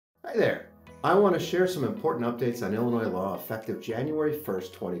Hi there. I want to share some important updates on Illinois law effective January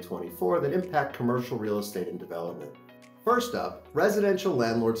 1st, 2024 that impact commercial real estate and development. First up, residential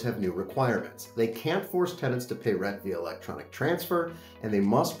landlords have new requirements. They can't force tenants to pay rent via electronic transfer, and they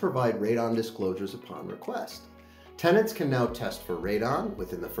must provide radon disclosures upon request. Tenants can now test for radon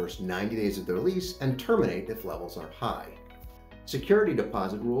within the first 90 days of their lease and terminate if levels are high. Security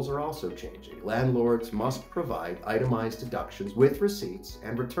deposit rules are also changing. Landlords must provide itemized deductions with receipts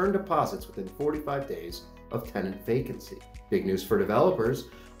and return deposits within 45 days of tenant vacancy. Big news for developers.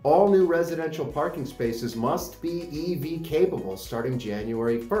 All new residential parking spaces must be EV capable starting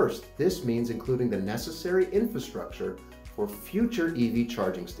January 1st. This means including the necessary infrastructure for future EV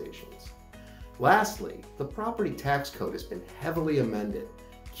charging stations. Lastly, the property tax code has been heavily amended.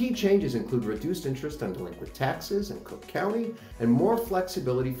 Key changes include reduced interest on delinquent taxes in Cook County and more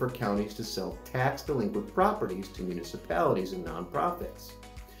flexibility for counties to sell tax-delinquent properties to municipalities and nonprofits.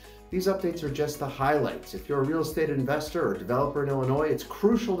 These updates are just the highlights. If you're a real estate investor or developer in Illinois, it's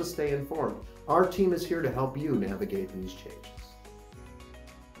crucial to stay informed. Our team is here to help you navigate these changes.